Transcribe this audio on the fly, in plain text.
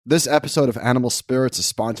This episode of Animal Spirits is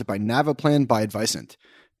sponsored by Naviplan by Advicent.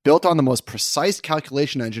 Built on the most precise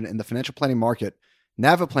calculation engine in the financial planning market,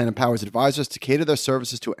 Naviplan empowers advisors to cater their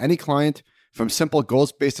services to any client, from simple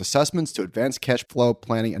goals-based assessments to advanced cash flow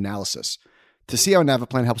planning analysis. To see how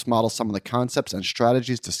Naviplan helps model some of the concepts and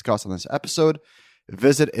strategies discussed on this episode,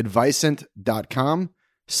 visit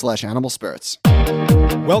advicent.com/animal spirits.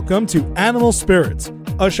 Welcome to Animal Spirits,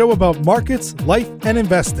 a show about markets, life, and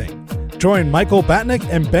investing. Join Michael Batnick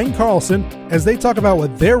and Ben Carlson as they talk about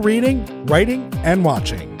what they're reading, writing, and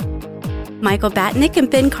watching. Michael Batnick and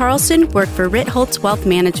Ben Carlson work for Ritholtz Wealth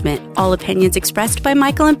Management. All opinions expressed by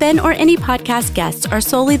Michael and Ben or any podcast guests are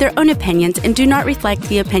solely their own opinions and do not reflect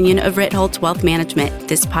the opinion of Ritholtz Wealth Management.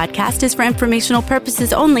 This podcast is for informational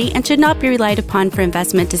purposes only and should not be relied upon for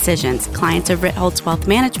investment decisions. Clients of Ritholtz Wealth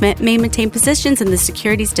Management may maintain positions in the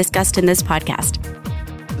securities discussed in this podcast.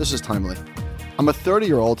 This is timely. I'm a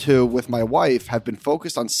 30-year-old who, with my wife, have been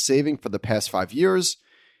focused on saving for the past 5 years.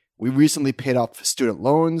 We recently paid off student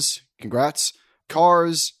loans, congrats,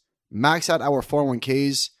 cars, maxed out our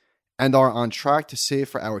 401ks, and are on track to save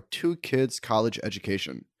for our 2 kids' college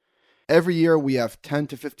education. Every year we have 10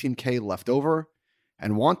 to 15K left over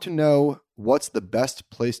and want to know what's the best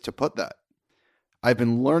place to put that. I've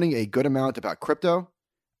been learning a good amount about crypto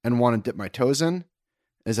and want to dip my toes in.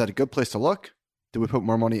 Is that a good place to look? Do we put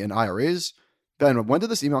more money in IRAs? Ben, when did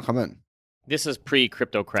this email come in? This is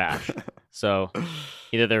pre-crypto crash. So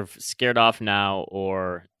either they're scared off now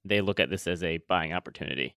or they look at this as a buying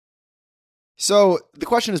opportunity. So the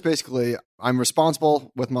question is basically, I'm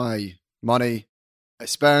responsible with my money. I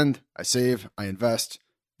spend, I save, I invest,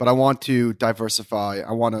 but I want to diversify. I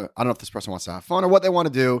don't know if this person wants to have fun or what they want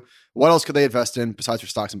to do. What else could they invest in besides for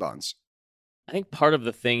stocks and bonds? I think part of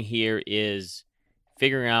the thing here is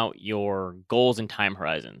figuring out your goals and time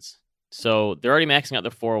horizons. So they're already maxing out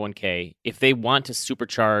their 401k. If they want to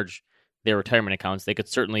supercharge their retirement accounts, they could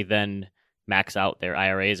certainly then max out their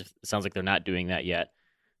IRAs. It sounds like they're not doing that yet.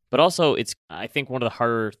 But also, I think one of the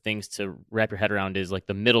harder things to wrap your head around is like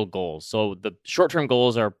the middle goals. So the short-term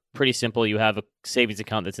goals are pretty simple. You have a savings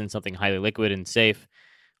account that's in something highly liquid and safe.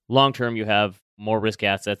 Long-term, you have more risk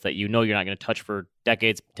assets that you know you're not going to touch for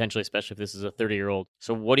decades, potentially, especially if this is a 30-year-old.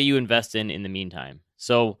 So what do you invest in the meantime?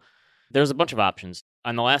 So there's a bunch of options.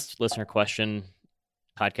 On the last listener question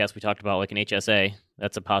podcast, we talked about like an HSA.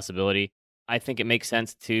 That's a possibility. I think it makes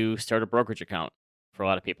sense to start a brokerage account for a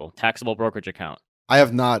lot of people. Taxable brokerage account. I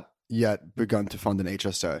have not yet begun to fund an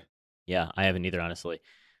HSA. Yeah, I haven't either, honestly.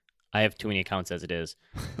 I have too many accounts as it is.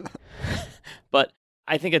 But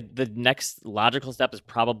I think the next logical step is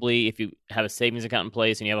probably if you have a savings account in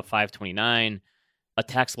place and you have a 529, a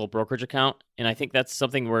taxable brokerage account. And I think that's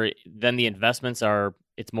something where then the investments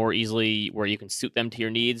it's more easily where you can suit them to your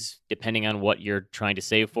needs depending on what you're trying to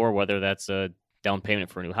save for, whether that's a down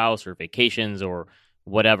payment for a new house or vacations or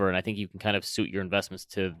whatever. And I think you can kind of suit your investments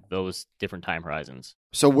to those different time horizons.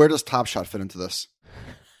 So where does Top Shot fit into this?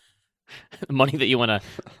 Money that you want to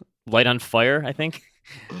light on fire, I think.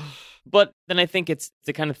 But then I think it's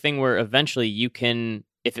the kind of thing where eventually you can,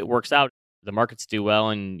 if it works out, the markets do well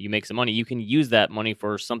and you make some money, you can use that money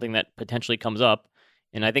for something that potentially comes up.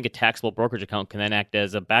 And I think a taxable brokerage account can then act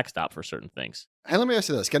as a backstop for certain things. Hey, let me ask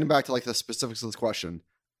you this. Getting back to like the specifics of this question.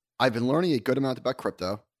 I've been learning a good amount about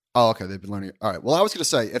crypto. Oh, okay. They've been learning. All right. Well, I was going to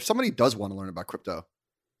say, if somebody does want to learn about crypto,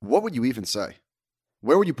 what would you even say?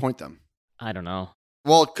 Where would you point them? I don't know.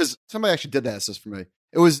 Well, because somebody actually did that for me.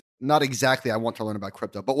 It was not exactly I want to learn about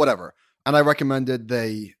crypto, but whatever. And I recommended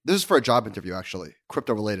this is for a job interview, actually,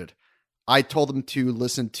 crypto related. I told them to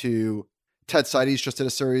listen to Ted Seides just did a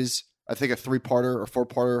series, I think a 3-parter or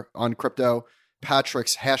 4-parter on crypto.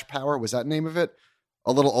 Patrick's Hash Power, was that the name of it?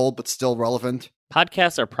 A little old, but still relevant.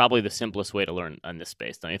 Podcasts are probably the simplest way to learn on this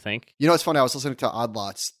space, don't you think? You know, it's funny. I was listening to Odd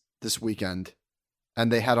Lots this weekend,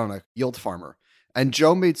 and they had on a yield farmer. And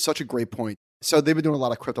Joe made such a great point. So they've been doing a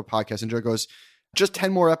lot of crypto podcasts, and Joe goes, just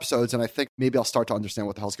 10 more episodes, and I think maybe I'll start to understand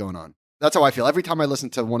what the hell's going on. That's how I feel. Every time I listen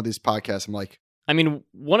to one of these podcasts, I'm like... I mean,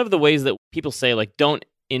 one of the ways that people say, like, don't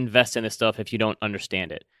invest in this stuff if you don't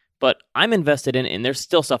understand it. But I'm invested in it, and there's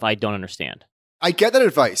still stuff I don't understand. I get that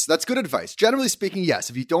advice. That's good advice. Generally speaking,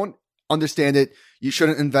 yes. If you don't understand it, you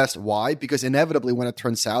shouldn't invest. Why? Because inevitably when it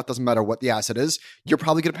turns south, doesn't matter what the asset is, you're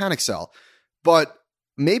probably going to panic sell. But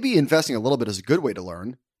maybe investing a little bit is a good way to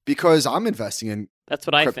learn because I'm investing in That's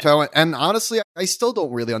what crypto. And honestly, I still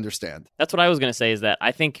don't really understand. That's what I was going to say is that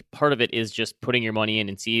I think part of it is just putting your money in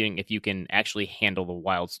and seeing if you can actually handle the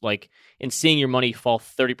wilds. Like in seeing your money fall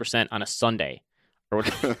 30% on a Sunday or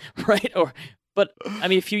right? But I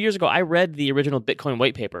mean, a few years ago, I read the original Bitcoin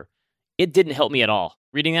white paper. It didn't help me at all.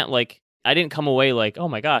 Reading that, like, I didn't come away like, oh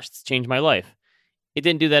my gosh, it's changed my life. It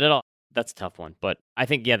didn't do that at all. That's a tough one. But I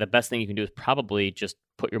think, the best thing you can do is probably just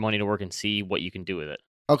put your money to work and see what you can do with it.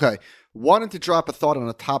 Okay. Wanted to drop a thought on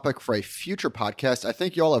a topic for a future podcast. I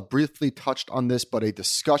think y'all have briefly touched on this, but a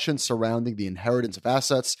discussion surrounding the inheritance of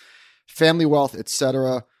assets, family wealth,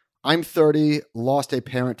 etc. I'm 30, lost a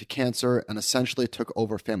parent to cancer, and essentially took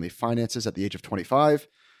over family finances at the age of 25.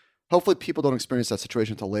 Hopefully people don't experience that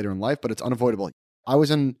situation until later in life, but it's unavoidable. I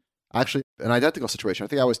was in actually an identical situation. I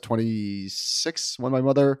think I was 26 when my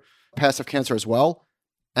mother passed of cancer as well.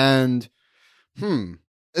 And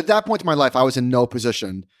at that point in my life, I was in no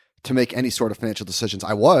position to make any sort of financial decisions.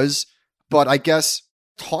 I was, but I guess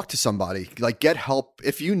talk to somebody, like get help.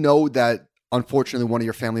 If you know that unfortunately one of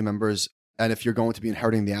your family members, and if you're going to be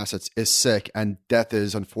inheriting the assets, is sick and death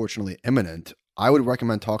is unfortunately imminent, I would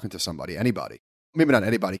recommend talking to somebody, anybody. Maybe not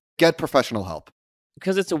anybody. Get professional help.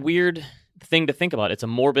 Because it's a weird thing to think about. It's a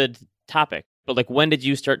morbid topic. But like, when did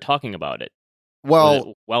you start talking about it?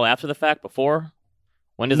 Well, after the fact, before?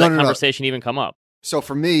 When does that conversation even come up? So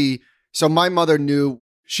for me, my mother knew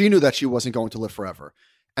that she wasn't going to live forever.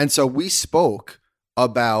 And so we spoke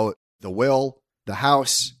about the will, the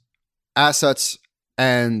house, assets,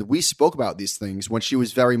 and we spoke about these things when she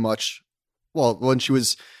was when she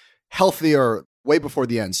was healthier, way before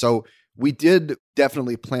the end. So we did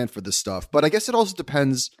definitely plan for this stuff. But I guess it also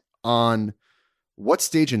depends on what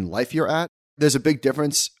stage in life you're at. There's a big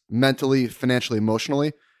difference mentally, financially,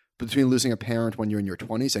 emotionally between losing a parent when you're in your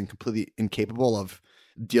 20s and completely incapable of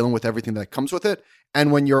dealing with everything that comes with it,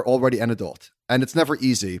 and when you're already an adult. And it's never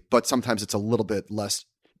easy, but sometimes it's a little bit less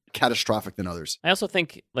catastrophic than others. I also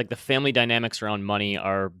think like the family dynamics around money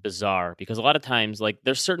are bizarre because a lot of times like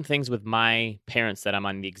there's certain things with my parents that I'm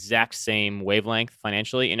on the exact same wavelength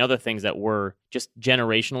financially, and other things that were just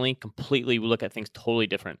generationally completely, we look at things totally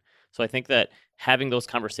different. So I think that having those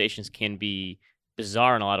conversations can be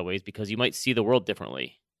bizarre in a lot of ways because you might see the world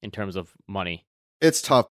differently in terms of money. It's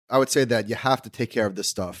tough. I would say that you have to take care of this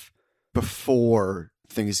stuff before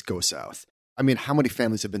things go south. I mean, how many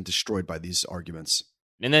families have been destroyed by these arguments?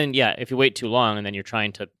 And then, if you wait too long and then you're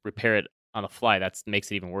trying to repair it on the fly, that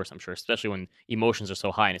makes it even worse, I'm sure, especially when emotions are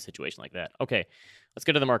so high in a situation like that. Okay, let's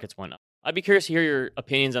get to the markets one. I'd be curious to hear your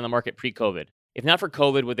opinions on the market pre-COVID. If not for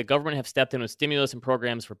COVID, would the government have stepped in with stimulus and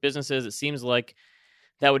programs for businesses? It seems like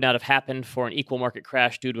that would not have happened for an equal market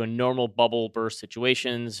crash due to a normal bubble burst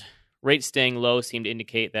situations. Rates staying low seem to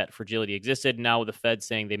indicate that fragility existed. Now with the Fed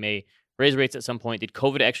saying they may raise rates at some point, did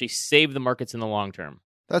COVID actually save the markets in the long term?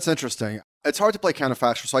 That's interesting. It's hard to play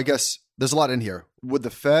counterfactual, so I guess there's a lot in here. Would the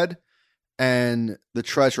Fed and the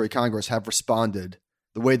Treasury Congress have responded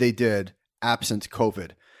the way they did absent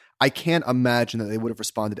COVID? I can't imagine that they would have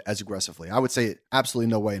responded as aggressively. I would say absolutely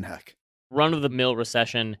no way in heck. Run-of-the-mill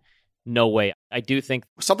recession, no way. I do think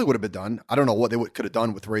something would have been done. I don't know what they could have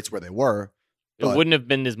done with rates where they were. It wouldn't have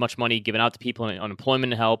been as much money given out to people in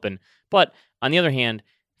unemployment help. But on the other hand,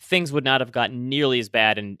 things would not have gotten nearly as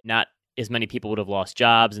bad and not as many people would have lost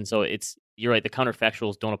jobs. And so you're right, the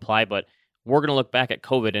counterfactuals don't apply, but we're going to look back at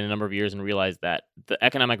COVID in a number of years and realize that the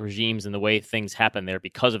economic regimes and the way things happen there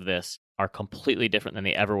because of this are completely different than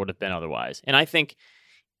they ever would have been otherwise. And I think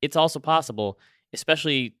it's also possible,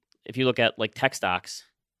 especially if you look at like tech stocks,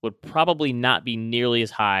 would probably not be nearly as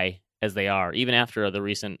high as they are, even after the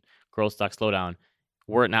recent growth stock slowdown,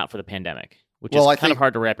 were it not for the pandemic, which is kind of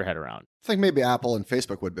hard to wrap your head around. I think maybe Apple and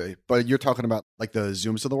Facebook would be, but you're talking about like the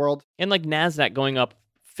Zooms of the world? And like NASDAQ going up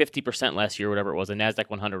 50% last year, whatever it was. The NASDAQ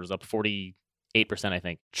 100 was up 48%, I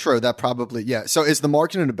think. True, that probably, yeah. So is the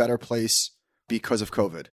market in a better place because of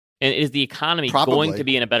COVID? And is the economy going to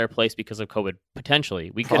be in a better place because of COVID?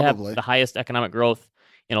 Potentially. We could have the highest economic growth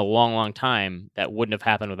in a long, long time that wouldn't have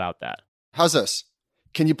happened without that. How's this?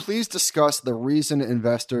 Can you please discuss the reason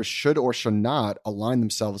investors should or should not align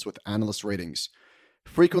themselves with analyst ratings?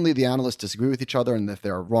 Frequently, the analysts disagree with each other, and if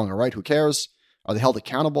they're wrong or right, who cares? Are they held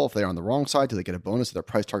accountable if they're on the wrong side? Do they get a bonus if their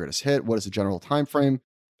price target is hit? What is the general time frame?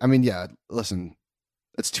 I mean, yeah, listen,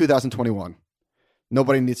 it's 2021.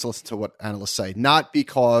 Nobody needs to listen to what analysts say, not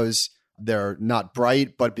because they're not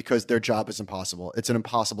bright, but because their job is impossible. It's an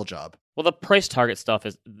impossible job. Well, the price target stuff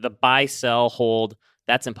is the buy, sell, hold.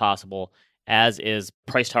 That's impossible, as is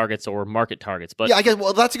price targets or market targets. But yeah, I guess.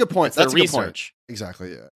 Well, that's a good point. That's a good point.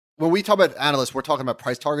 Exactly. Yeah. When we talk about analysts, we're talking about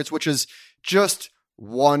price targets, which is just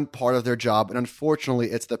one part of their job. And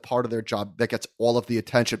unfortunately, it's the part of their job that gets all of the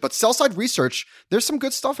attention. But sell-side research, there's some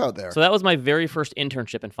good stuff out there. So that was my very first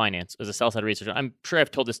internship in finance as a sell-side researcher. I'm sure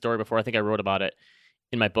I've told this story before. I think I wrote about it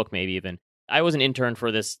in my book, maybe even. I was an intern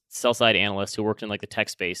for this sell-side analyst who worked in like the tech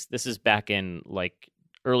space. This is back in like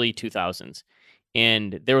early 2000s.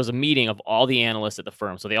 And there was a meeting of all the analysts at the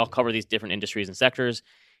firm. So they all cover these different industries and sectors.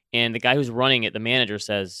 And the guy who's running it, the manager,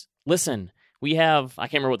 says, listen, we have, I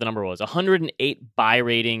can't remember what the number was, 108 buy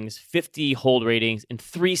ratings, 50 hold ratings, and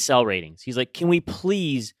 3 sell ratings. He's like, can we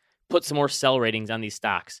please put some more sell ratings on these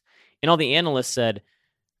stocks? And all the analysts said,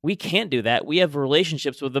 we can't do that. We have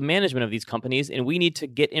relationships with the management of these companies, and we need to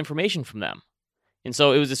get information from them. And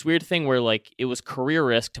so it was this weird thing where like it was career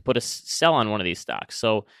risk to put a sell on one of these stocks.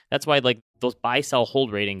 So that's why like those buy, sell,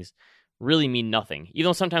 hold ratings really mean nothing. Even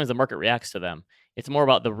though sometimes the market reacts to them, it's more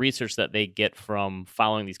about the research that they get from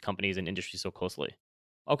following these companies and industries so closely.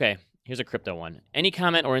 Okay, here's a crypto one. Any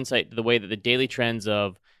comment or insight to the way that the daily trends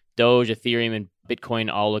of Doge, Ethereum, and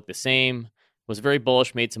Bitcoin all look the same? Was very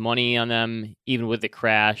bullish, made some money on them, even with the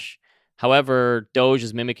crash. However, Doge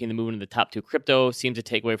is mimicking the movement of the top 2 crypto, seems to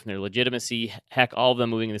take away from their legitimacy. Heck, all of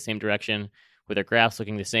them moving in the same direction, with their graphs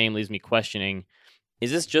looking the same, leaves me questioning,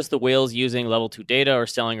 is this just the whales using level 2 data or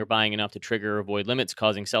selling or buying enough to trigger or avoid limits,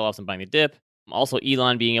 causing sell-offs and buying the dip? Also,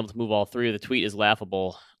 Elon being able to move all 3 of the tweet is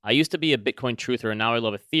laughable. I used to be a Bitcoin truther, and now I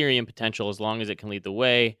love Ethereum potential as long as it can lead the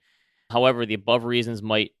way. However, the above reasons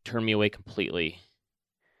might turn me away completely.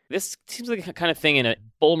 This seems like a kind of thing in a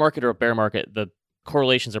bull market or a bear market. The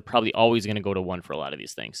correlations are probably always going to go to 1 for a lot of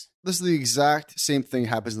these things. This is the exact same thing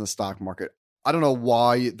happens in the stock market. I don't know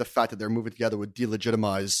why the fact that they're moving together would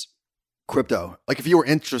delegitimize crypto. Like if you were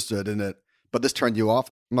interested in it, but this turned you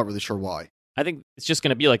off, I'm not really sure why. I think it's just going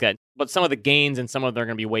to be like that. But some of the gains and some of them are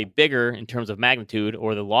going to be way bigger in terms of magnitude,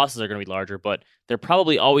 or the losses are going to be larger, but they're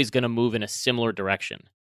probably always going to move in a similar direction.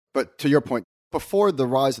 But to your point, before the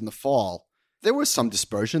rise and the fall, there was some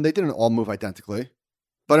dispersion. They didn't all move identically.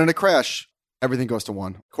 But in a crash, everything goes to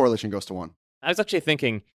 1. Correlation goes to 1. I was actually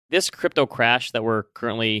thinking this crypto crash that we're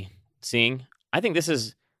currently seeing, I think this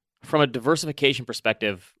is, from a diversification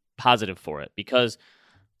perspective, positive for it, because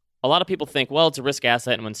a lot of people think, well, it's a risk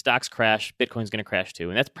asset, and when stocks crash, Bitcoin's going to crash too.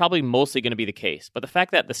 And that's probably mostly going to be the case. But the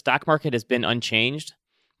fact that the stock market has been unchanged,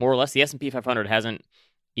 more or less, the S&P 500 hasn't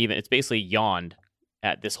even, it's basically yawned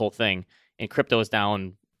at this whole thing, and crypto is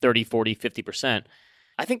down 30, 40, 50%.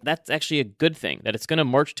 I think that's actually a good thing, that it's going to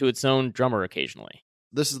march to its own drummer occasionally.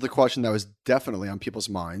 This is the question that was definitely on people's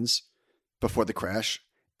minds before the crash.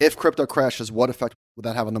 If crypto crashes, what effect would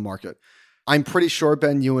that have on the market? I'm pretty sure,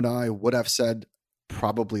 Ben, you and I would have said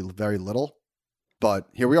probably very little, but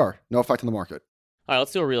here we are. No effect on the market. All right,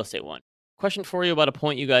 let's do a real estate one. Question for you about a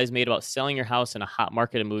point you guys made about selling your house in a hot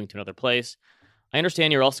market and moving to another place. I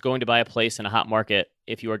understand you're also going to buy a place in a hot market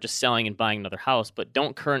if you are just selling and buying another house, but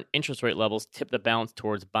don't current interest rate levels tip the balance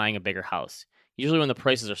towards buying a bigger house? Usually when the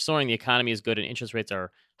prices are soaring, the economy is good and interest rates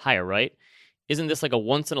are higher, right? Isn't this like a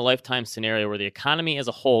once-in-a-lifetime scenario where the economy as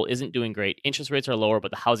a whole isn't doing great, interest rates are lower,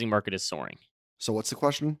 but the housing market is soaring? So what's the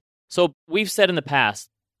question? So we've said in the past,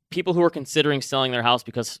 people who are considering selling their house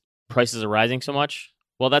because prices are rising so much,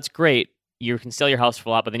 well, that's great. You can sell your house for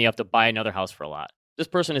a lot, but then you have to buy another house for a lot. This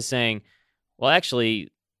person is saying, well,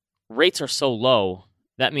 actually, rates are so low,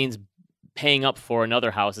 that means paying up for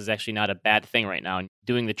another house is actually not a bad thing right now. And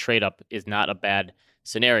doing the trade up is not a bad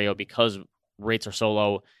scenario because rates are so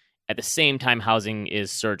low. At the same time, housing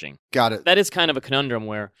is surging. Got it. That is kind of a conundrum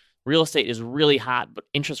where real estate is really hot, but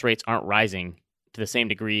interest rates aren't rising to the same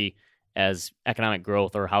degree as economic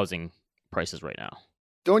growth or housing prices right now.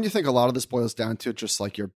 Don't you think a lot of this boils down to just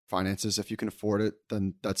like your finances? If you can afford it,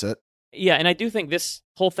 then that's it. Yeah, and I do think this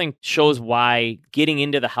whole thing shows why getting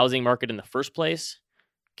into the housing market in the first place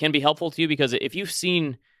can be helpful to you, because if you've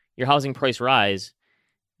seen your housing price rise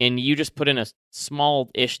and you just put in a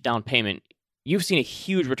small-ish down payment, you've seen a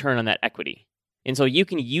huge return on that equity. And so you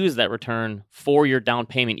can use that return for your down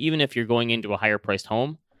payment, even if you're going into a higher-priced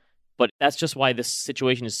home. But that's just why this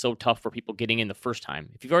situation is so tough for people getting in the first time.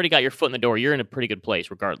 If you've already got your foot in the door, you're in a pretty good place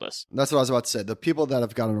regardless. That's what I was about to say. The people that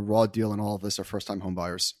have gotten a raw deal in all of this are first-time home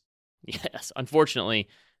buyers. Yes, unfortunately,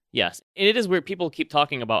 yes. And it is weird. People keep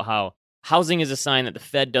talking about how housing is a sign that the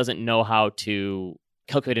Fed doesn't know how to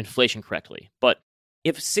calculate inflation correctly. But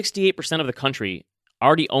if 68% of the country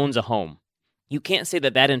already owns a home, you can't say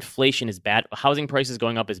that that inflation is bad. Housing prices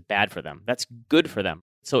going up is bad for them. That's good for them.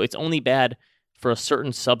 So it's only bad for a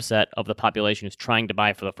certain subset of the population who's trying to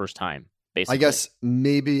buy for the first time, basically. I guess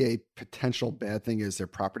maybe a potential bad thing is their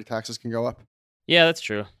property taxes can go up. Yeah, that's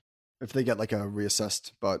true. If they get like a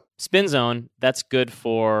reassessed, but... Spin zone, that's good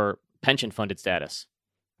for pension funded status,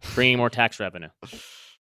 bringing more tax revenue.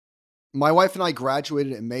 My wife and I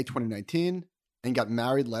graduated in May 2019 and got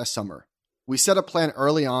married last summer. We set a plan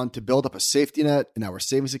early on to build up a safety net in our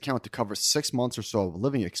savings account to cover 6 months or so of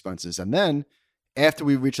living expenses. And then, after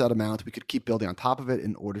we reached that amount, we could keep building on top of it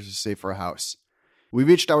in order to save for a house. We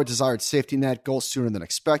reached our desired safety net goal sooner than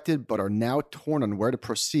expected, but are now torn on where to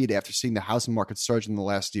proceed after seeing the housing market surge in the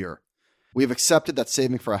last year. We have accepted that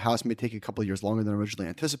saving for a house may take a couple of years longer than originally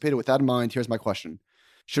anticipated. With that in mind, here's my question.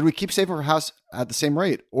 Should we keep saving for a house at the same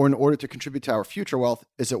rate? Or in order to contribute to our future wealth,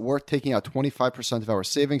 is it worth taking out 25% of our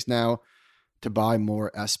savings now to buy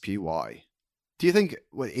more SPY? Do you think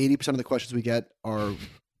 80% of the questions we get are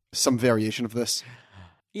some variation of this?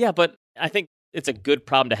 Yeah, but I think it's a good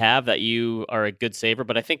problem to have that you are a good saver.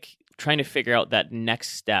 But I think trying to figure out that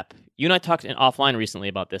next step. You and I talked offline recently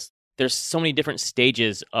about this. There's so many different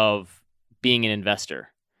stages of being an investor.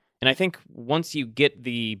 And I think once you get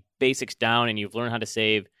the basics down and you've learned how to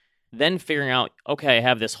save, then figuring out, okay, I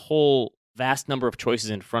have this whole vast number of choices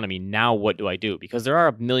in front of me. Now what do I do? Because there are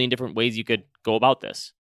a million different ways you could go about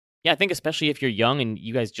this. Yeah, I think especially if you're young and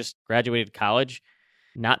you guys just graduated college,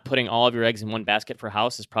 not putting all of your eggs in one basket for a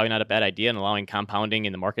house is probably not a bad idea, and allowing compounding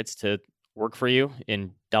in the markets to work for you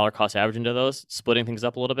in dollar cost average into those, splitting things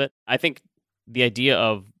up a little bit. I think the idea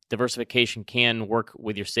of diversification can work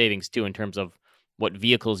with your savings too in terms of what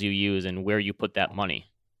vehicles you use and where you put that money.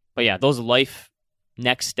 But yeah, those life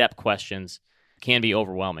next step questions can be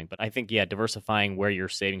overwhelming. But I think, yeah, diversifying where your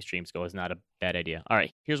saving streams go is not a bad idea. All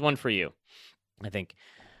right, here's one for you. I think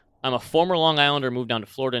I'm a former Long Islander, moved down to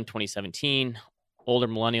Florida in 2017. Older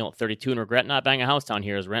millennial at 32 and regret not buying a house down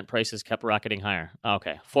here as rent prices kept rocketing higher.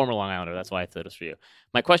 Okay, former Long Islander, that's why I thought it was for you.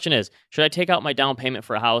 My question is, should I take out my down payment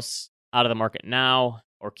for a house out of the market now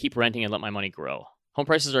or keep renting and let my money grow? Home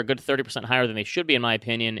prices are a good 30% higher than they should be, in my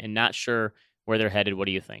opinion, and not sure where they're headed. What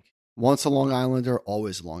do you think? Once a Long Islander,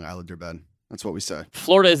 always a Long Islander, Ben. That's what we say.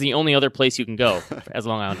 Florida is the only other place you can go as a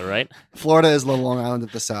Long Islander, right? Florida is the Long Island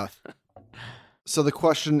of the South. So the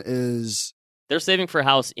question is... They're saving for a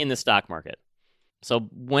house in the stock market. So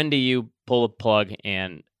when do you pull the plug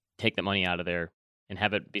and take the money out of there and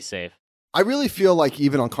have it be safe? I really feel like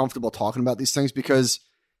even uncomfortable talking about these things because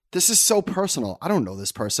this is so personal. I don't know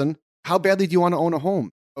this person. How badly do you want to own a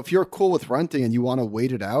home? If you're cool with renting and you want to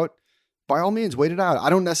wait it out, by all means, wait it out.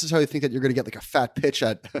 I don't necessarily think that you're going to get like a fat pitch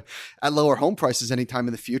at lower home prices anytime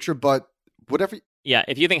in the future, but whatever. Yeah,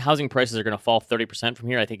 if you think housing prices are going to fall 30% from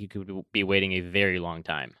here, I think you could be waiting a very long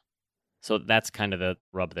time. So that's kind of the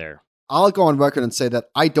rub there. I'll go on record and say that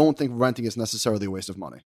I don't think renting is necessarily a waste of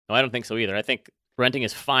money. No, I don't think so either. I think renting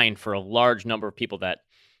is fine for a large number of people that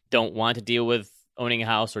don't want to deal with owning a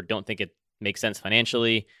house or don't think it makes sense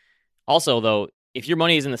financially. Also, though, if your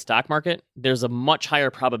money is in the stock market, there's a much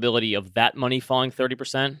higher probability of that money falling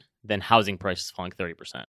 30% than housing prices falling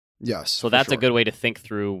 30%. Yes. So that's a good way to think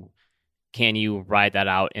through, can you ride that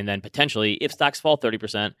out? And then potentially, if stocks fall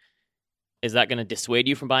 30%, is that going to dissuade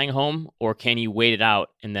you from buying a home? Or can you wait it out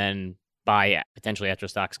and then buy potentially after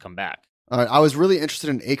stocks come back? All right. I was really interested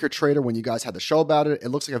in Acre Trader when you guys had the show about it. It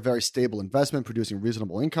looks like a very stable investment, producing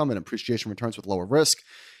reasonable income and appreciation returns with lower risk.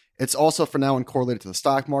 It's also for now uncorrelated to the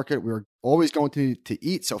stock market. We're always going to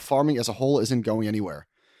eat, so farming as a whole isn't going anywhere.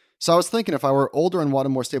 So I was thinking if I were older and wanted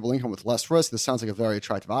more stable income with less risk, this sounds like a very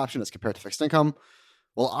attractive option as compared to fixed income.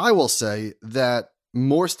 Well, I will say that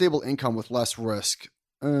more stable income with less risk,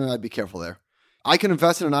 I'd be careful there. I can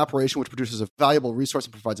invest in an operation which produces a valuable resource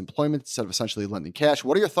and provides employment instead of essentially lending cash.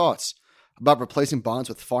 What are your thoughts about replacing bonds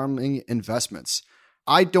with farming investments?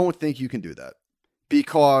 I don't think you can do that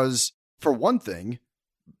because, for one thing,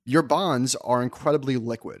 your bonds are incredibly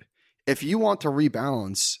liquid. If you want to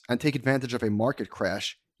rebalance and take advantage of a market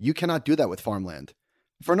crash, you cannot do that with farmland.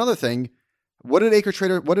 For another thing, what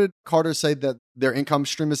did Carter say that their income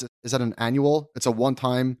stream is? Is that an annual? It's a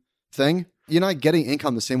one-time thing? You're not getting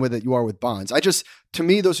income the same way that you are with bonds. To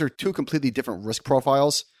me, those are two completely different risk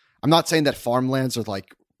profiles. I'm not saying that farmlands are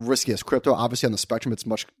like risky as crypto. Obviously, on the spectrum, it's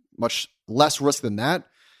much, much less risk than that.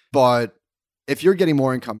 But if you're getting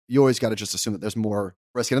more income, you always got to just assume that there's more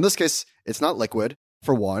risk. And in this case, it's not liquid,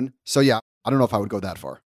 for one. So yeah, I don't know if I would go that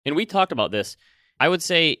far. And we talked about this. I would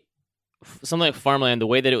say something like farmland, the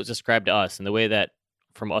way that it was described to us and the way that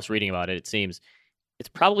from us reading about it, it seems it's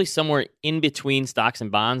probably somewhere in between stocks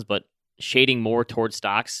and bonds, but shading more towards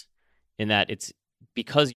stocks in that it's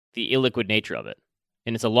because the illiquid nature of it.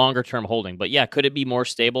 And it's a longer term holding. But yeah, could it be more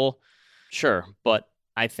stable? Sure. But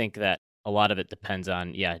I think that a lot of it depends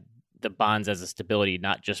on, the bonds as a stability,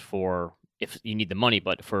 not just for if you need the money,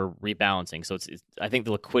 but for rebalancing. So I think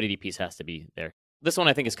the liquidity piece has to be there. This one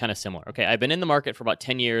I think is kind of similar. Okay, I've been in the market for about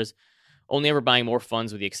 10 years, only ever buying more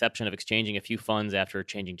funds with the exception of exchanging a few funds after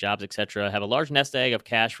changing jobs, etc. I have a large nest egg of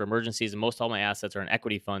cash for emergencies, and most all my assets are in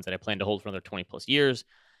equity funds that I plan to hold for another 20 plus years.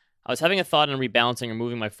 I was having a thought on rebalancing or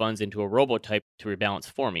moving my funds into a robo-type to rebalance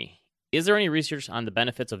for me. Is there any research on the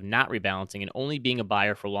benefits of not rebalancing and only being a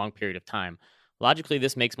buyer for a long period of time? Logically,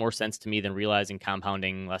 this makes more sense to me than realizing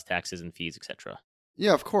compounding, less taxes and fees, etc.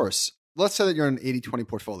 Yeah, of course. Let's say that you're in an 80-20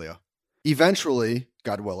 portfolio. Eventually,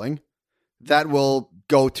 God willing, that will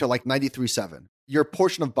go to like 93.7. Your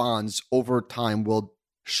portion of bonds over time will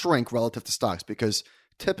shrink relative to stocks because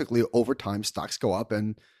typically over time stocks go up,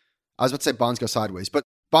 and I was about to say bonds go sideways, but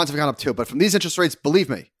bonds have gone up too. But from these interest rates, believe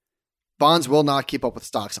me, bonds will not keep up with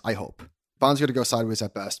stocks, I hope. Bonds are going to go sideways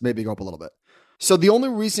at best, maybe go up a little bit. So the only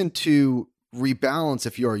reason to rebalance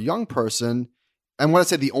if you're a young person, and when I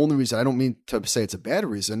say the only reason, I don't mean to say it's a bad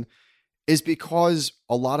reason, is because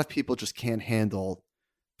a lot of people just can't handle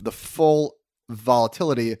the full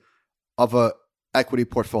volatility of a equity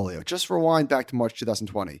portfolio. Just rewind back to March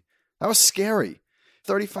 2020. That was scary.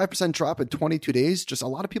 35% drop in 22 days. Just a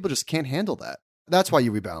lot of people just can't handle that. That's why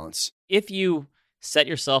you rebalance. If you set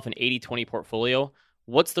yourself an 80-20 portfolio,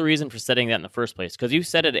 what's the reason for setting that in the first place? Because you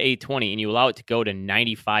set it at 80-20 and you allow it to go to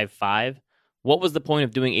 95.5. What was the point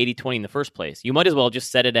of doing 80-20 in the first place? You might as well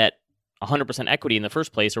just set it at 100% equity in the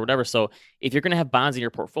first place or whatever. So if you're going to have bonds in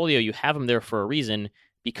your portfolio, you have them there for a reason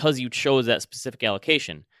because you chose that specific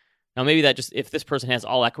allocation. Now, maybe that just, if this person has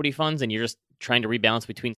all equity funds and you're just trying to rebalance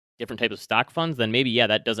between different types of stock funds, then maybe, yeah,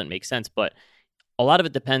 that doesn't make sense. But a lot of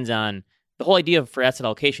it depends on, the whole idea for asset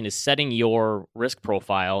allocation is setting your risk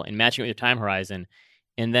profile and matching it with your time horizon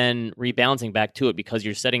and then rebalancing back to it because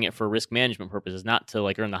you're setting it for risk management purposes, not to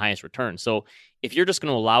like earn the highest return. So if you're just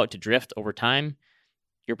going to allow it to drift over time,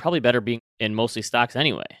 you're probably better being in mostly stocks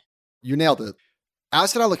anyway. You nailed it.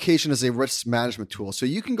 Asset allocation is a risk management tool. So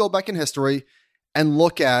you can go back in history and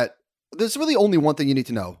look at, there's really only one thing you need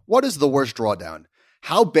to know. What is the worst drawdown?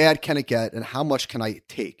 How bad can it get and how much can I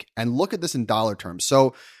take? And look at this in dollar terms.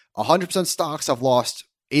 So 100% stocks have lost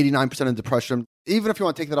 89% in depression. Even if you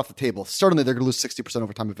want to take that off the table, certainly they're going to lose 60%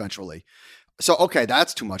 over time eventually. So, okay,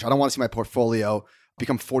 that's too much. I don't want to see my portfolio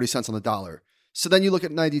become 40 cents on the dollar. So then you look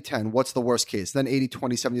at 90-10. What's the worst case? Then 80-20,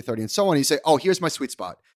 70-30, and so on. You say, oh, here's my sweet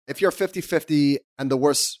spot. If you're 50-50 and the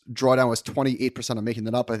worst drawdown was 28%, I'm making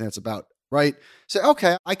that up. I think that's about right. Say,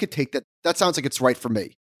 okay, I could take that. That sounds like it's right for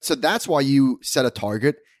me. So that's why you set a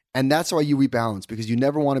target. And that's why you rebalance, because you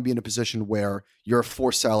never want to be in a position where you're a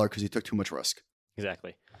forced seller because you took too much risk.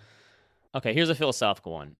 Exactly. Okay, here's a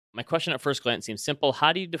philosophical one. My question at first glance seems simple.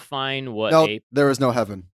 How do you define what there is no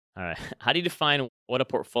heaven. All right. How do you define what a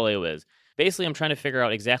portfolio is? Basically, I'm trying to figure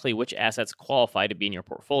out exactly which assets qualify to be in your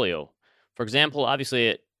portfolio. For example, obviously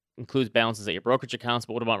it includes balances at your brokerage accounts,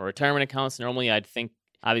 but what about my retirement accounts? Normally, I'd think,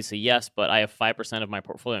 obviously, yes, but I have 5% of my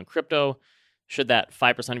portfolio in crypto. Should that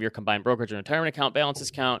 5% of your combined brokerage and retirement account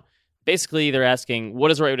balances count? Basically, they're asking, what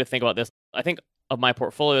is the right way to think about this? I think of my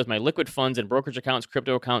portfolio as my liquid funds and brokerage accounts,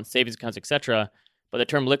 crypto accounts, savings accounts, etc. But the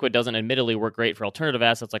term liquid doesn't admittedly work great for alternative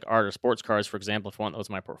assets like art or sports cars, for example, if I want those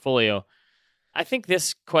in my portfolio. I think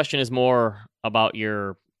this question is more about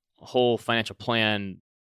your whole financial plan.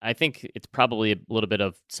 I think it's probably a little bit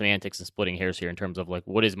of semantics and splitting hairs here in terms of like,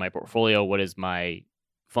 what is my portfolio? What is my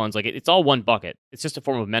funds? Like, it's all one bucket. It's just a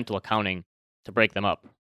form of mental accounting to break them up.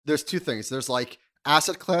 There's two things. There's like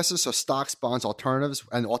asset classes, so stocks, bonds, alternatives,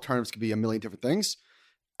 and alternatives could be a million different things.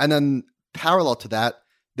 And then parallel to that,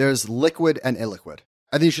 there's liquid and illiquid.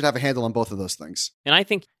 I think you should have a handle on both of those things. And I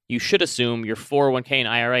think you should assume your 401k and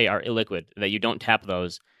IRA are illiquid, that you don't tap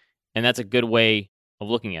those. And that's a good way of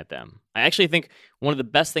looking at them. I actually think one of the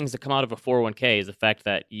best things to come out of a 401k is the fact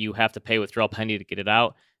that you have to pay withdrawal penalty to get it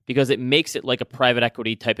out, because it makes it like a private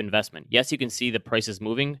equity type investment. Yes, you can see the prices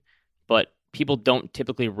moving, but people don't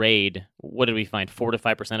typically raid. What did we find? 4 to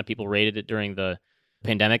 5% of people raided it during the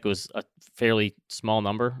pandemic. It was a fairly small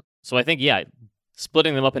number. So I think, yeah,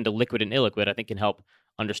 splitting them up into liquid and illiquid, I think can help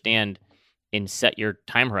understand and set your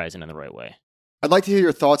time horizon in the right way. I'd like to hear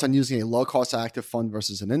your thoughts on using a low-cost active fund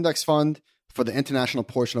versus an index fund for the international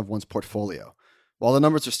portion of one's portfolio. While the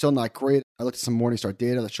numbers are still not great, I looked at some Morningstar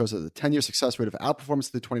data that shows that the 10-year success rate of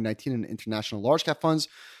outperformance through 2019 in international large-cap funds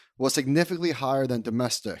was significantly higher than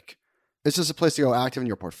domestic. Is this a place to go active in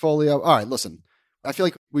your portfolio? All right, listen, I feel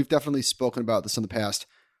like we've definitely spoken about this in the past.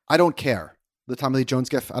 I don't care. The Tommy Lee Jones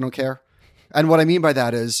gif, I don't care. And what I mean by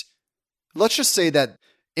that is, let's just say that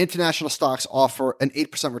international stocks offer an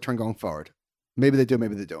 8% return going forward. Maybe they do,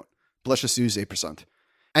 maybe they don't. But let's just use 8%.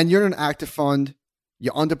 And you're in an active fund,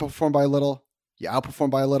 you underperform by a little, you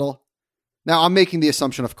outperform by a little. Now, I'm making the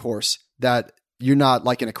assumption, of course, that you're not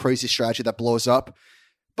like in a crazy strategy that blows up.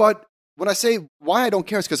 But when I say why I don't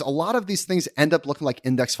care is because a lot of these things end up looking like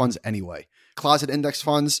index funds anyway. Closet index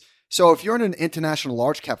funds. So if you're in an international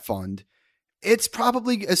large cap fund, it's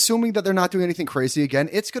probably, assuming that they're not doing anything crazy again,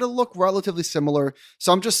 it's going to look relatively similar.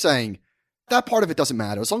 So I'm just saying that part of it doesn't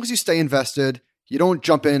matter. As long as you stay invested, you don't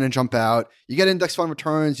jump in and jump out, you get index fund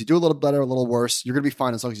returns, you do a little better, a little worse, you're going to be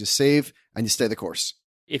fine as long as you save and you stay the course.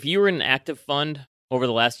 If you were in an active fund over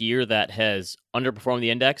the last year that has underperformed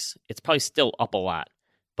the index, it's probably still up a lot.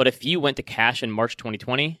 But if you went to cash in March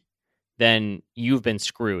 2020, then you've been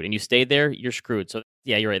screwed. And you stayed there, you're screwed. So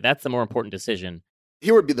yeah, you're right. That's the more important decision.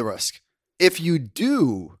 Here would be the risk. If you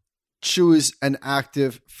do choose an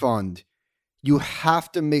active fund, you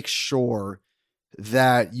have to make sure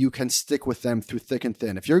that you can stick with them through thick and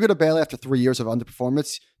thin. If you're going to bail after 3 years of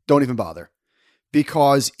underperformance, don't even bother.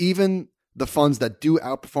 Because even the funds that do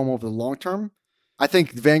outperform over the long term, I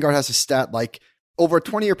think Vanguard has a stat like over a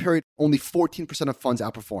 20-year period, only 14% of funds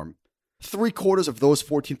outperform. 3/4 of those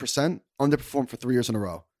 14% underperform for 3 years in a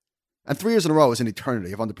row. And 3 years in a row is an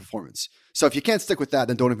eternity of underperformance. So if you can't stick with that,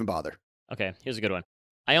 then don't even bother. Okay, here's a good one.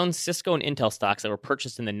 I own Cisco and Intel stocks that were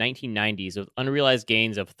purchased in the 1990s with unrealized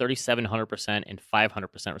gains of 3,700% and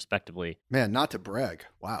 500% respectively. Man, not to brag.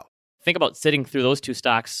 Wow. Think about sitting through those two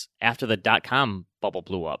stocks after the dot-com bubble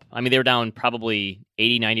blew up. I mean, they were down probably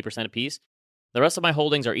 80, 90% apiece. The rest of my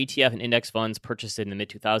holdings are ETF and index funds purchased in the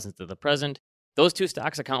mid-2000s to the present. Those two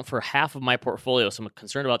stocks account for half of my portfolio, so I'm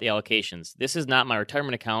concerned about the allocations. This is not my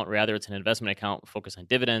retirement account. Rather, it's an investment account focused on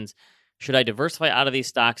dividends. Should I diversify out of these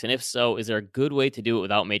stocks? And if so, is there a good way to do it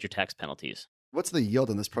without major tax penalties? What's the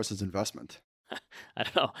yield on this person's investment? I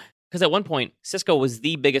don't know. Because at one point, Cisco was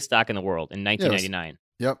the biggest stock in the world in 1999.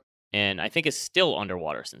 Yep. And I think it's still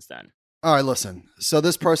underwater since then. All right, listen. So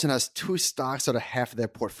this person has two stocks out of half of their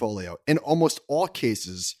portfolio. In almost all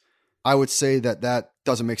cases, I would say that that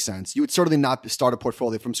doesn't make sense. You would certainly not start a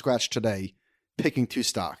portfolio from scratch today picking two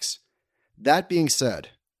stocks. That being said,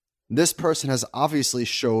 this person has obviously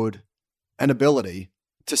showed an ability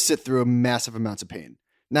to sit through massive amounts of pain.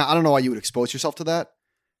 Now, I don't know why you would expose yourself to that,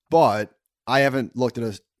 but I haven't looked at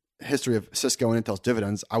a history of Cisco and Intel's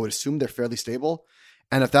dividends. I would assume they're fairly stable.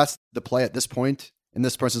 And if that's the play at this point in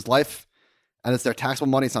this person's life, and it's their taxable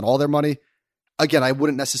money, it's not all their money, again, I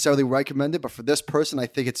wouldn't necessarily recommend it, but for this person, I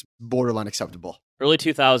think it's borderline acceptable. Early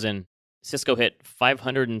 2000, Cisco hit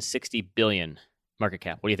 560 billion market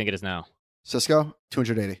cap. What do you think it is now? Cisco,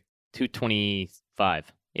 280.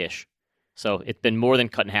 225-ish. So it's been more than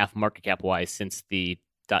cut in half market cap-wise since the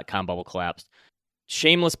dot-com bubble collapsed.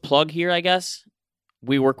 Shameless plug here, I guess.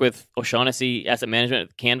 We work with O'Shaughnessy Asset Management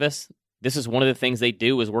at Canvas. This is one of the things they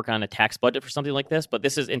do is work on a tax budget for something like this. But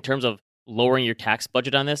this is in terms of lowering your tax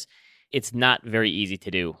budget on this. It's not very easy to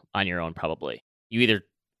do on your own, probably. You either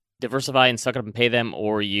diversify and suck it up and pay them,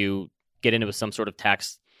 or you get into some sort of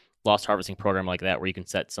tax loss harvesting program like that where you can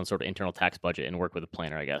set some sort of internal tax budget and work with a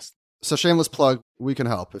planner, I guess. So shameless plug, we can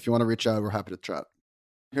help. If you want to reach out, we're happy to chat.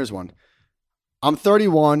 Here's one. I'm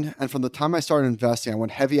 31, and from the time I started investing, I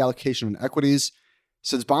went heavy allocation in equities.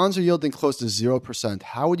 Since bonds are yielding close to 0%,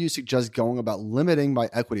 how would you suggest going about limiting my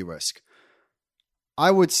equity risk? I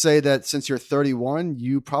would say that since you're 31,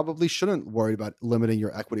 you probably shouldn't worry about limiting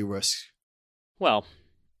your equity risk. Well,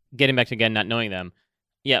 getting back to, again, not knowing them.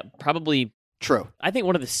 Yeah, probably. True. I think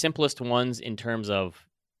one of the simplest ones in terms of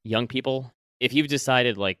young people, if you've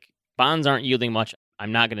decided like bonds aren't yielding much,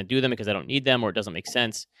 I'm not going to do them because I don't need them or it doesn't make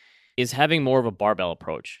sense, is having more of a barbell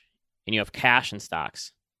approach. And you have cash and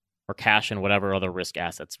stocks or cash and whatever other risk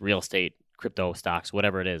assets, real estate, crypto, stocks,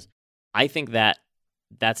 whatever it is. I think that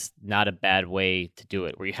that's not a bad way to do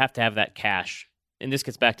it, where you have to have that cash. And this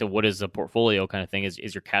gets back to what is a portfolio kind of thing. Is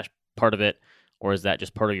your cash part of it, or is that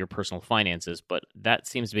just part of your personal finances? But that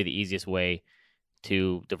seems to be the easiest way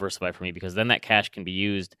to diversify for me, because then that cash can be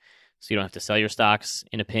used so you don't have to sell your stocks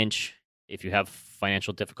in a pinch if you have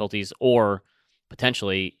financial difficulties, or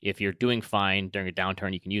potentially if you're doing fine during a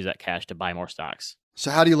downturn, you can use that cash to buy more stocks.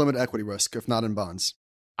 So how do you limit equity risk if not in bonds?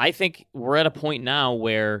 I think we're at a point now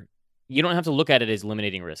where you don't have to look at it as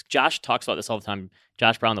eliminating risk. Josh talks about this all the time,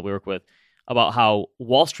 Josh Brown that we work with, about how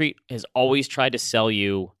Wall Street has always tried to sell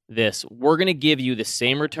you this. We're going to give you the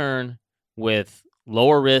same return with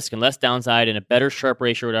lower risk and less downside and a better Sharpe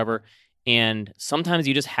ratio or whatever. And sometimes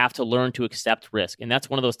you just have to learn to accept risk. And that's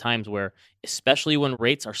one of those times where, especially when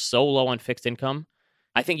rates are so low on fixed income,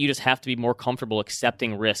 I think you just have to be more comfortable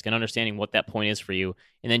accepting risk and understanding what that point is for you,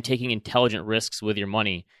 and then taking intelligent risks with your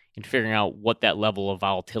money and figuring out what that level of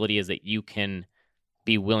volatility is that you can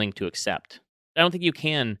be willing to accept. I don't think you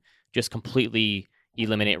can just completely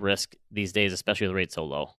eliminate risk these days, especially with rates so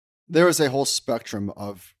low. There is a whole spectrum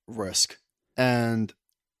of risk. And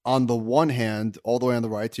on the one hand, all the way on the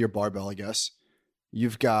right to your barbell, I guess,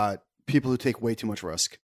 you've got people who take way too much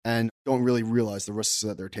risk and don't really realize the risks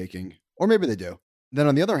that they're taking. Or maybe they do. Then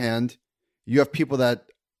on the other hand, you have people that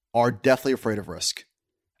are deathly afraid of risk.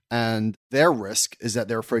 And their risk is that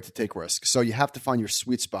they're afraid to take risk. So you have to find your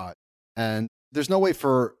sweet spot. And there's no way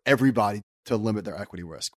for everybody to limit their equity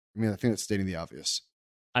risk. I mean, I think that's stating the obvious.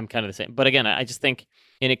 I'm kind of the same. But again, I just think,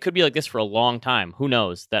 and it could be like this for a long time, who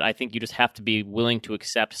knows, that I think you just have to be willing to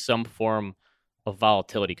accept some form of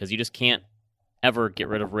volatility because you just can't ever get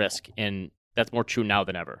rid of risk. And that's more true now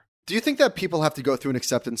than ever. Do you think that people have to go through an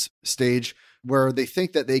acceptance stage where they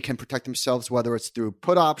think that they can protect themselves, whether it's through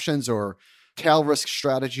put options or tail risk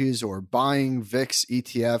strategies or buying VIX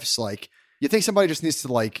ETFs? Like, you think somebody just needs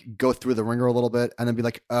to like go through the ringer a little bit and then be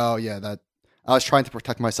like, oh yeah, that I was trying to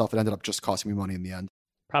protect myself. It ended up just costing me money in the end.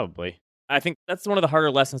 Probably. I think that's one of the harder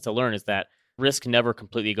lessons to learn is that risk never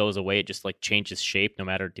completely goes away. It just like changes shape no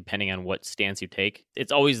matter depending on what stance you take.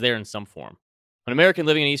 It's always there in some form. I'm an American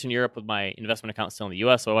living in Eastern Europe with my investment account still in the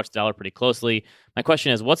U.S., so I watch the dollar pretty closely. My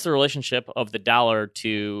question is, what's the relationship of the dollar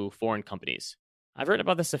to foreign companies? I've read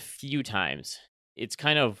about this a few times. It's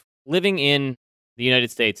kind of living in the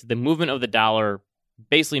United States, the movement of the dollar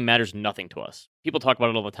basically matters nothing to us. People talk about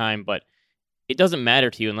it all the time, but it doesn't matter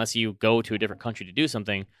to you unless you go to a different country to do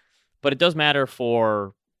something. But it does matter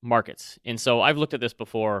for markets. And so I've looked at this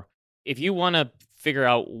before. If you want to figure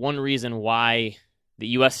out one reason why the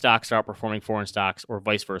U.S. stocks are outperforming foreign stocks or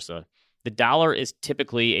vice versa, the dollar is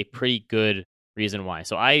typically a pretty good reason why.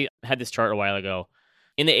 So I had this chart a while ago.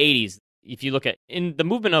 In the 80s, if you look at, in the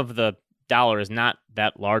movement of the dollar is not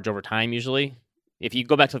that large over time usually. If you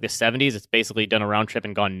go back to like the 70s, it's basically done a round trip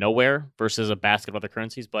and gone nowhere versus a basket of other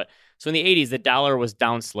currencies. But so in the 80s, the dollar was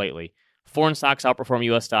down slightly. Foreign stocks outperform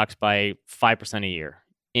U.S. stocks by 5% a year.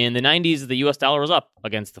 In the 90s, the U.S. dollar was up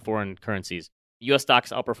against the foreign currencies. U.S.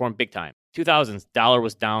 stocks outperformed big time. 2000s, dollar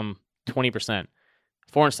was down 20%.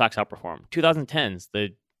 Foreign stocks outperformed. 2010s, the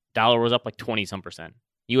dollar was up like 20-some%.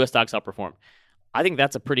 U.S. stocks outperformed. I think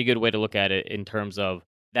that's a pretty good way to look at it in terms of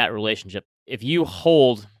that relationship. If you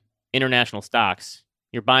hold international stocks,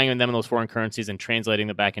 you're buying them in those foreign currencies and translating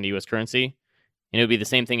them back into U.S. currency. And it would be the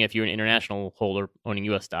same thing if you're an international holder owning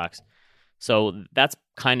U.S. stocks. So that's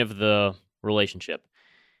kind of the relationship.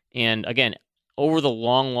 And again, over the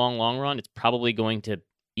long run, it's probably going to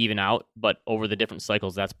even out. But over the different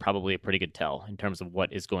cycles, that's probably a pretty good tell in terms of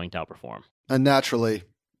what is going to outperform. And naturally,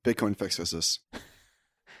 Bitcoin fixes this.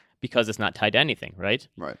 Because it's not tied to anything, right?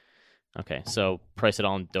 Right. Okay, so price it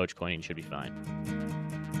all in Dogecoin and you should be fine.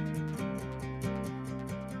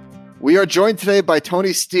 We are joined today by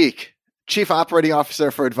Tony Steek, Chief Operating Officer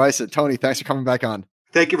for Advice. Tony, thanks for coming back on.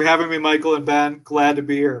 Thank you for having me, Michael and Ben. Glad to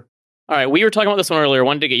be here. All right, we were talking about this one earlier. I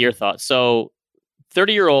wanted to get your thoughts. So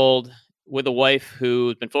 30-year-old with a wife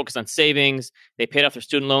who's been focused on savings. They paid off their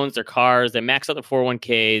student loans, their cars. They maxed out their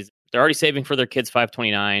 401ks. They're already saving for their kids'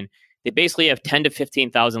 529. They basically have $10,000 to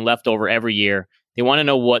 $15,000 left over every year. They want to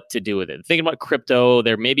know what to do with it. Thinking about crypto,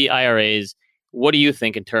 there may be IRAs. What do you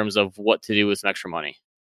think in terms of what to do with some extra money?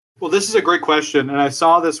 Well, this is a great question, and I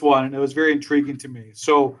saw this one, and it was very intriguing to me.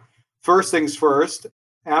 So first things first,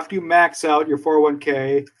 after you max out your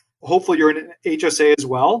 401k, hopefully you're in an HSA as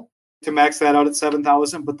well, to max that out at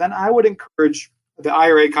 $7,000. But then I would encourage the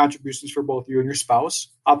IRA contributions for both you and your spouse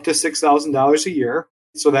up to $6,000 a year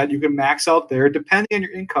so that you can max out there depending on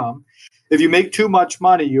your income. If you make too much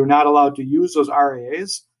money, you're not allowed to use those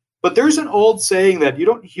RAs. But there's an old saying that you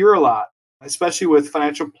don't hear a lot, especially with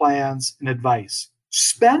financial plans and advice.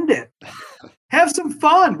 Spend it. Have some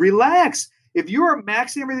fun. Relax. If you are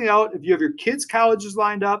maxing everything out, if you have your kids' colleges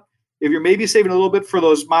lined up, if you're maybe saving a little bit for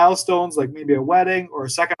those milestones, like maybe a wedding or a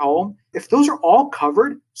second home, if those are all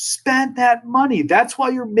covered, spend that money. That's why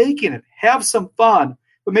you're making it. Have some fun.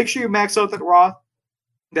 But make sure you max out that Roth,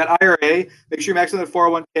 that IRA. Make sure you max out that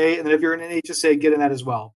 401k. And then if you're in an HSA, get in that as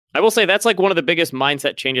well. I will say that's like one of the biggest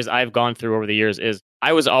mindset changes I've gone through over the years is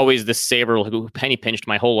I was always this saver who penny pinched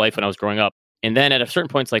my whole life when I was growing up. And then at a certain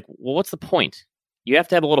point, it's like, well, what's the point? You have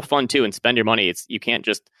to have a little fun too and spend your money. You can't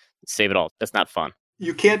just save it all. That's not fun.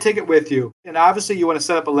 You can't take it with you. And obviously you want to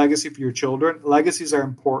set up a legacy for your children. Legacies are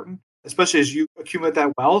important, especially as you accumulate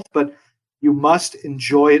that wealth, but you must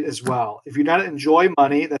enjoy it as well. If you don't enjoy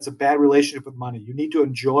money, that's a bad relationship with money. You need to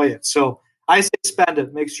enjoy it. So I say spend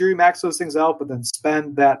it. Make sure you max those things out, but then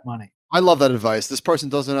spend that money. I love that advice. This person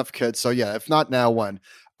doesn't have kids. So yeah, if not now, when?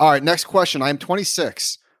 All right, next question. I'm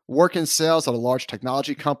 26. Work in sales at a large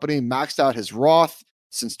technology company, maxed out his Roth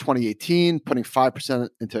since 2018, putting 5%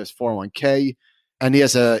 into his 401k. And he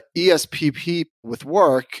has a ESPP with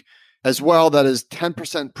work as well that is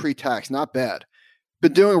 10% pre-tax, not bad.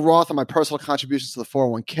 Been doing Roth on my personal contributions to the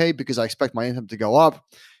 401k because I expect my income to go up.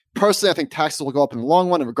 Personally, I think taxes will go up in the long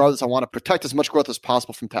run, and regardless, I want to protect as much growth as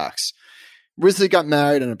possible from tax. Recently got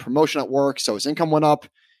married and a promotion at work, so his income went up.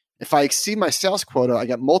 If I exceed my sales quota, I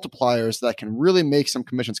get multipliers that can really make some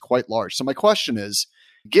commissions quite large. So my question is,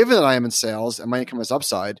 given that I am in sales and my income is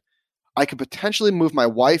upside, I could potentially move my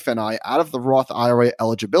wife and I out of the Roth IRA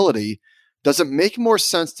eligibility. Does it make more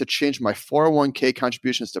sense to change my 401k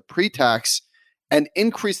contributions to pre-tax and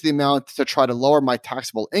increase the amount to try to lower my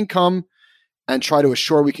taxable income? and try to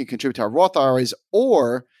assure we can contribute to our Roth IRAs?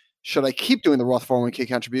 Or should I keep doing the Roth 401k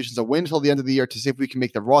contributions and wait until the end of the year to see if we can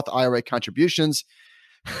make the Roth IRA contributions?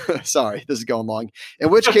 Sorry, this is going long.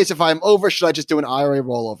 In which case, if I'm over, should I just do an IRA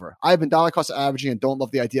rollover? I've been dollar cost averaging and don't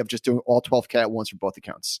love the idea of just doing all 12K at once for both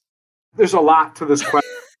accounts. There's a lot to this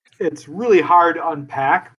question. It's really hard to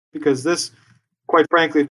unpack because this, quite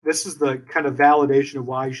frankly, this is the kind of validation of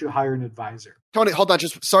why you should hire an advisor. Tony, hold on.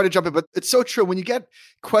 Just sorry to jump in, but it's so true. When you get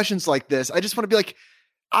questions like this, I just want to be like,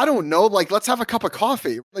 I don't know, like, let's have a cup of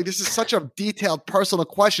coffee. Like, this is such a detailed, personal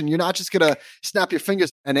question. You're not just going to snap your fingers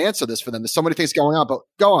and answer this for them. There's so many things going on, but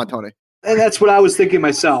go on, Tony. And that's what I was thinking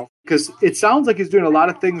myself, because it sounds like he's doing a lot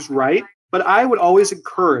of things right, but I would always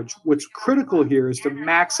encourage, what's critical here is to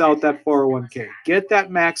max out that 401k. Get that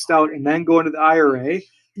maxed out and then go into the IRA.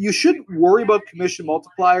 You shouldn't worry about commission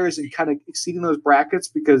multipliers and kind of exceeding those brackets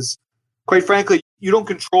because, quite frankly, you don't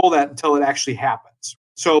control that until it actually happens.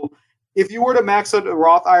 So if you were to max out a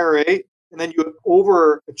Roth IRA and then you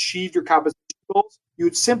overachieve your compensation goals, you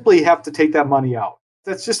would simply have to take that money out.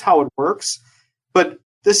 That's just how it works. But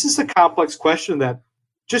this is a complex question that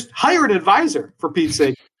just hire an advisor, for Pete's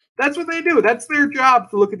sake. That's what they do. That's their job,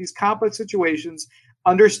 to look at these complex situations,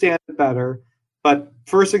 understand it better. But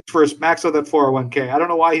first things first, max out that 401k. I don't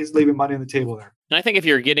know why he's leaving money on the table there. And I think if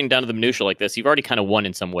you're getting down to the minutia like this, you've already kind of won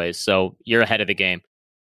in some ways. So you're ahead of the game.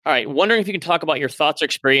 All right. Wondering if you can talk about your thoughts or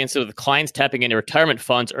experiences with clients tapping into retirement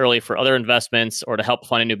funds early for other investments or to help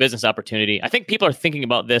fund a new business opportunity. I think people are thinking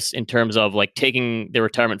about this in terms of like taking their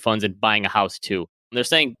retirement funds and buying a house too. They're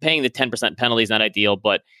saying paying the 10% penalty is not ideal,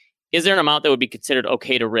 but is there an amount that would be considered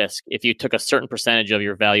okay to risk if you took a certain percentage of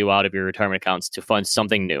your value out of your retirement accounts to fund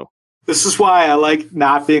something new? This is why I like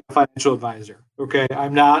not being a financial advisor. Okay.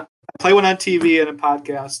 I play one on TV and a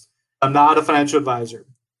podcast. I'm not a financial advisor.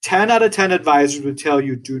 10 out of 10 advisors would tell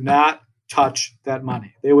you, do not touch that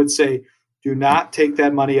money. They would say, do not take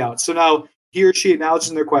that money out. So now he or she acknowledges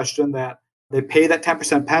in their question that they pay that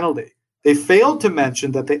 10% penalty. They failed to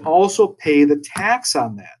mention that they also pay the tax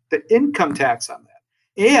on that, the income tax on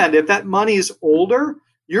that. And if that money is older,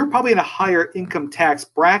 you're probably in a higher income tax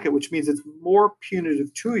bracket, which means it's more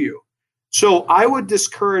punitive to you. So I would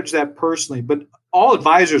discourage that personally, but all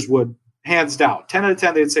advisors would, hands down. 10 out of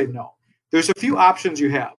 10, they'd say no. There's a few options you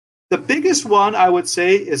have. The biggest one I would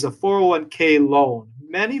say is a 401k loan.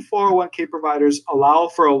 Many 401k providers allow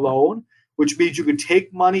for a loan, which means you can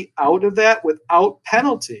take money out of that without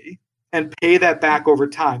penalty and pay that back over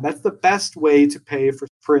time. That's the best way to pay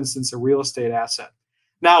for instance, a real estate asset.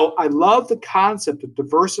 Now, I love the concept of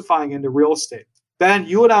diversifying into real estate. Ben,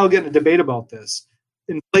 you and I will get in a debate about this.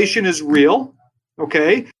 Inflation is real,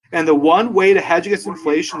 okay? And the one way to hedge against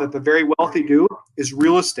inflation that the very wealthy do is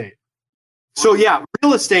real estate. So yeah,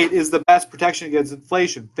 real estate is the best protection against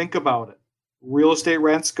inflation. Think about it. Real estate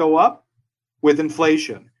rents go up with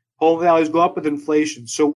inflation. Home values go up with inflation.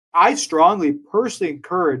 So I strongly personally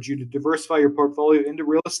encourage you to diversify your portfolio into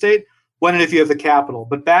real estate when and if you have the capital.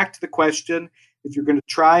 But back to the question, if you're going to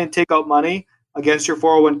try and take out money against your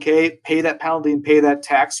 401k, pay that penalty and pay that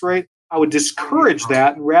tax rate, I would discourage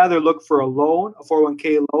that and rather look for a loan, a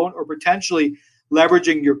 401k loan, or potentially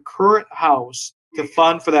leveraging your current house to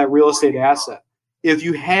fund for that real estate asset. If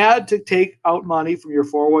you had to take out money from your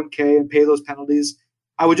 401k and pay those penalties,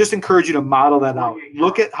 I would just encourage you to model that out.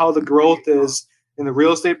 Look at how the growth is in the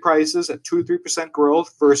real estate prices at 2 or 3%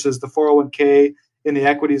 growth versus the 401k in the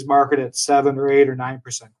equities market at 7 or 8 or 9%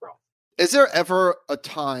 growth. Is there ever a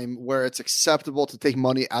time where it's acceptable to take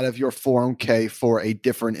money out of your 401k for a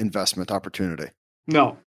different investment opportunity?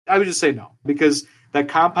 No, I would just say no, because that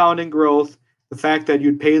compounding growth, the fact that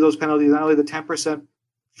you'd pay those penalties, not only the 10%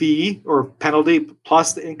 fee or penalty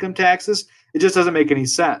plus the income taxes, it just doesn't make any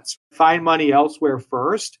sense. Find money elsewhere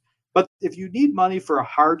first. But if you need money for a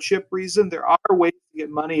hardship reason, there are ways to get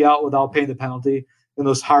money out without paying the penalty in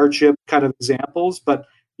those hardship kind of examples. But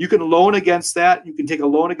you can loan against that. You can take a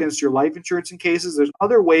loan against your life insurance in cases. There's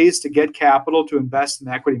other ways to get capital to invest in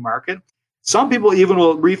the equity market. Some people even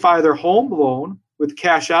will refi their home loan with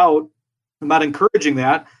cash out. I'm not encouraging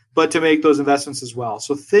that, but to make those investments as well.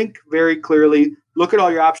 So think very clearly, look at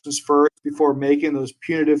all your options first before making those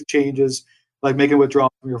punitive changes, like making a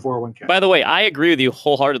withdrawal from your 401k. By the way, I agree with you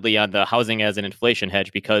wholeheartedly on the housing as an inflation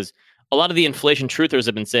hedge, because a lot of the inflation truthers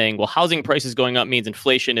have been saying, well, housing prices going up means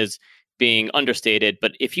inflation is being understated.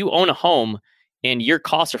 But if you own a home and your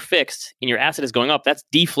costs are fixed and your asset is going up, that's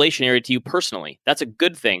deflationary to you personally. That's a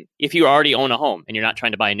good thing if you already own a home and you're not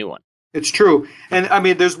trying to buy a new one. It's true. And I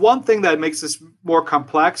mean, there's one thing that makes this more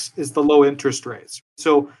complex is the low interest rates.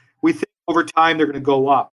 So we think over time they're going to go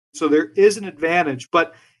up. So there is an advantage.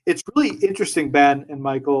 But It's really interesting, Ben and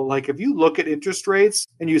Michael. Like if you look at interest rates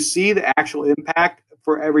and you see the actual impact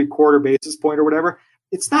for every quarter basis point or whatever,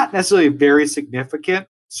 it's not necessarily very significant.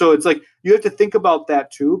 So it's like you have to think about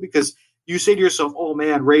that too, because you say to yourself, oh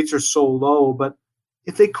man, rates are so low. But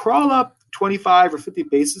if they crawl up 25 or 50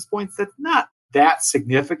 basis points, that's not that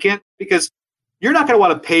significant because you're not going to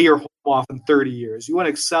want to pay your home off in 30 years. You want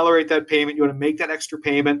to accelerate that payment. You want to make that extra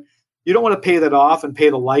payment. You don't want to pay that off and pay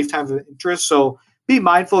the lifetime of interest. So be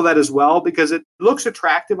mindful of that as well, because it looks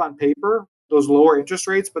attractive on paper, those lower interest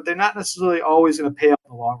rates, but they're not necessarily always going to pay out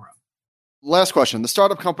in the long run. Last question. The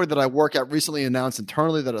startup company that I work at recently announced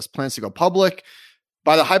internally that it has plans to go public.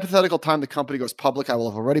 By the hypothetical time the company goes public, I will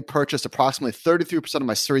have already purchased approximately 33% of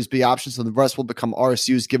my Series B options, and the rest will become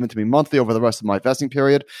RSUs given to me monthly over the rest of my vesting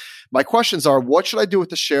period. My questions are, what should I do with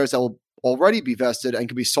the shares that will already be vested and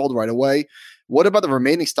can be sold right away? What about the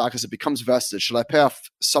remaining stock as it becomes vested? Should I pay off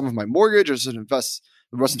some of my mortgage, or should I invest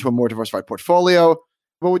the rest into a more diversified portfolio?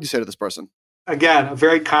 What would you say to this person? Again, a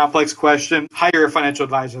very complex question. Hire a financial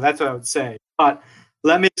advisor. That's what I would say. But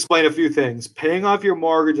let me explain a few things. Paying off your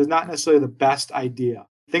mortgage is not necessarily the best idea.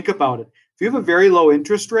 Think about it. If you have a very low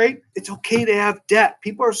interest rate, it's okay to have debt.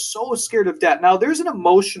 People are so scared of debt. Now, there's an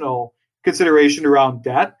emotional consideration around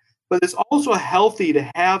debt, but it's also healthy to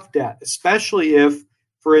have debt, especially if,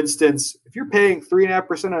 for instance, if you're paying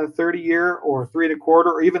 3.5% on a 30-year or 3.25%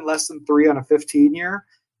 or even less than 3 on a 15-year,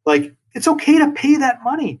 like it's okay to pay that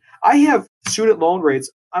money. I have student loan rates.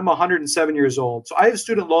 I'm 107 years old. So I have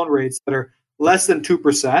student loan rates that are less than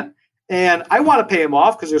 2%. And I want to pay them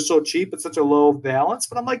off because they're so cheap. It's such a low balance.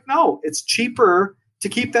 But I'm like, no, it's cheaper to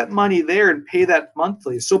keep that money there and pay that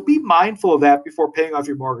monthly. So be mindful of that before paying off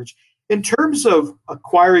your mortgage. In terms of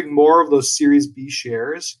acquiring more of those Series B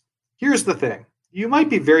shares, here's the thing. You might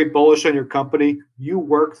be very bullish on your company. You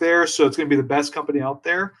work there, so it's going to be the best company out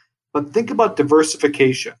there. But think about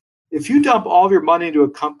diversification. If you dump all of your money into a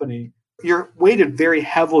company, you're weighted very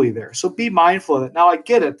heavily there. So be mindful of it. Now, I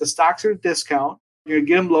get it. The stocks are at a discount. You're going to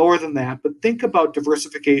get them lower than that. But think about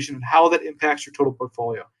diversification and how that impacts your total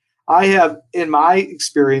portfolio. I have, in my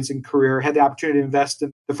experience and career, had the opportunity to invest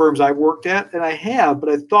in the firms I've worked at, and I have, but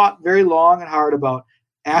I thought very long and hard about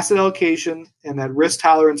asset allocation and that risk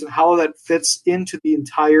tolerance and how that fits into the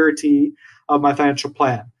entirety of my financial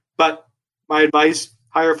plan. But my advice,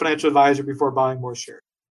 hire a financial advisor before buying more shares.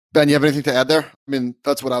 Ben, you have anything to add there? I mean,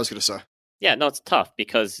 that's what I was going to say. Yeah, no, it's tough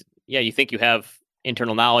because, you think you have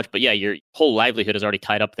internal knowledge, but your whole livelihood is already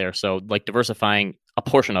tied up there. So like diversifying a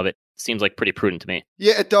portion of it seems like pretty prudent to me.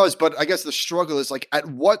 Yeah, it does. But I guess the struggle is like, at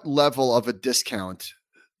what level of a discount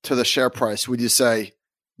to the share price would you say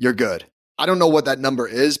you're good? I don't know what that number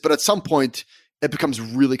is, but at some point it becomes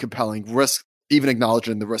really compelling risk, even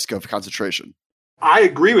acknowledging the risk of concentration. I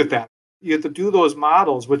agree with that. You have to do those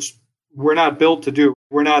models, which we're not built to do.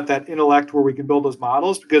 We're not that intellect where we can build those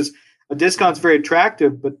models because a discount's very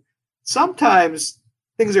attractive, but sometimes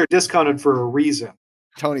things are discounted for a reason.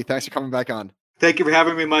 Tony, thanks for coming back on. Thank you for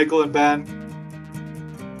having me, Michael and Ben.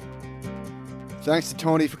 Thanks to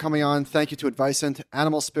Tony for coming on. Thank you to Advicent,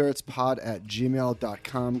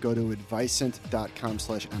 animalspiritspod@gmail.com. Go to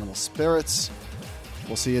advicent.com/animalspirits.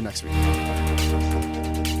 We'll see you next week.